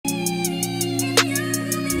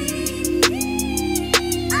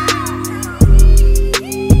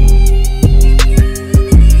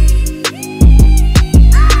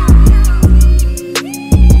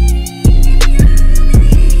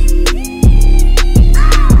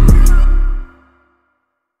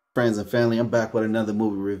Friends and family, I'm back with another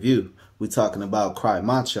movie review. We talking about Cry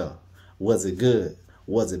Macho. Was it good?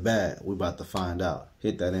 Was it bad? We about to find out.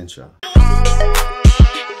 Hit that intro.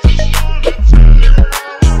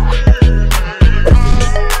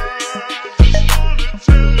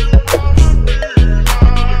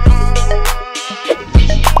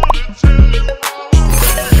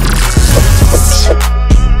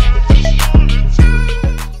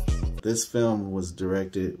 This film was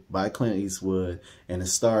directed by Clint Eastwood and it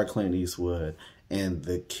starred Clint Eastwood and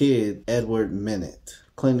the kid Edward Minute.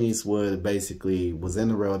 Clint Eastwood basically was in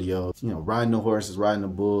the rodeo, riding the horses, riding the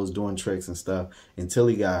bulls, doing tricks and stuff until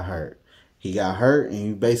he got hurt. He got hurt and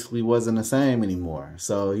he basically wasn't the same anymore.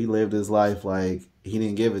 So he lived his life like he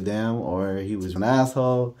didn't give a damn, or he was an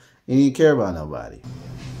asshole and he didn't care about nobody.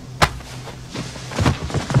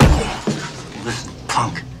 Listen,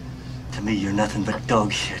 punk. To me, you're nothing but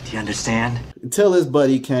dog shit, you understand? Until his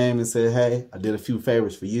buddy came and said, hey, I did a few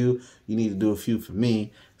favors for you. You need to do a few for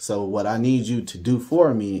me. So what I need you to do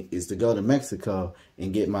for me is to go to Mexico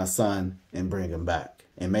and get my son and bring him back.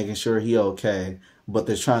 And making sure he okay. But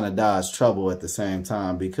they're trying to dodge trouble at the same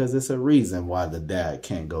time because it's a reason why the dad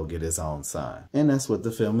can't go get his own son. And that's what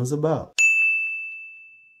the film is about.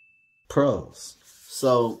 Pros.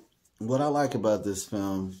 So what I like about this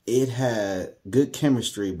film, it had good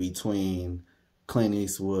chemistry between Clint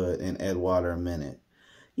Eastwood and Edward Minute.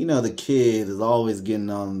 You know, the kid is always getting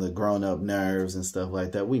on the grown-up nerves and stuff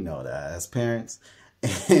like that. We know that as parents.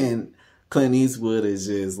 And Clint Eastwood is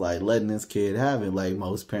just like letting this kid have it like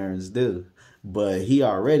most parents do. But he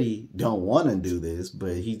already don't want to do this,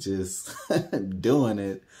 but he just doing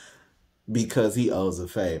it because he owes a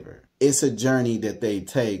favor. It's a journey that they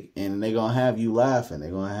take, and they're going to have you laughing. They're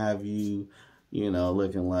going to have you,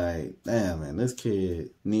 looking like, damn, man, this kid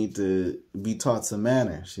need to be taught some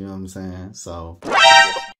manners. You know what I'm saying? So,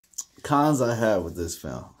 cons I have with this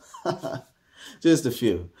film. Just a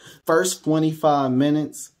few. First 25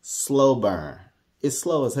 minutes, slow burn. It's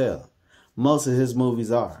slow as hell. Most of his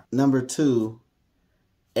movies are. Number two,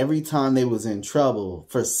 every time they was in trouble,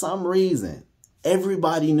 for some reason,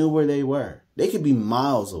 everybody knew where they were. They could be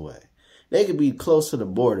miles away. They could be close to the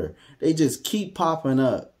border. They just keep popping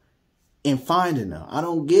up and finding them. I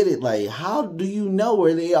don't get it. Like, how do you know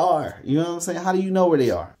where they are? You know what I'm saying? How do you know where they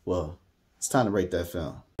are? Well, it's time to rate that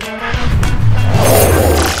film.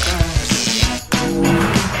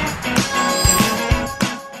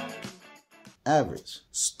 Average.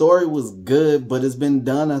 Story was good, but it's been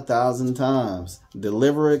done 1,000 times.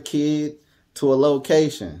 Deliver a kid to a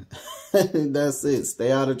location. That's it.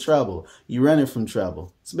 Stay out of trouble. You running from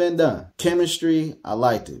trouble. It's been done. Chemistry, I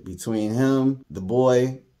liked it. Between him, the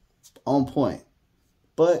boy, on point.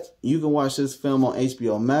 But you can watch this film on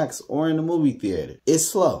HBO Max or in the movie theater. It's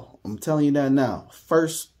slow. I'm telling you that now.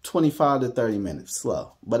 First 25 to 30 minutes,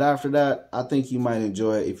 slow. But after that, I think you might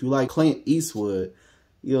enjoy it. If you like Clint Eastwood,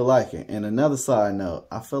 you'll like it. And another side note,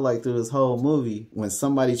 I feel like through this whole movie, when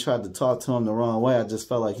somebody tried to talk to him the wrong way, I just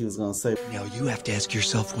felt like he was going to say, now you have to ask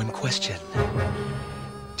yourself one question.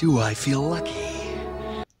 Do I feel lucky?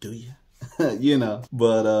 Do you?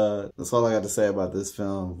 But that's all I got to say about this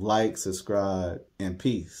film. Like, subscribe, and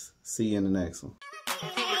peace. See you in the next one.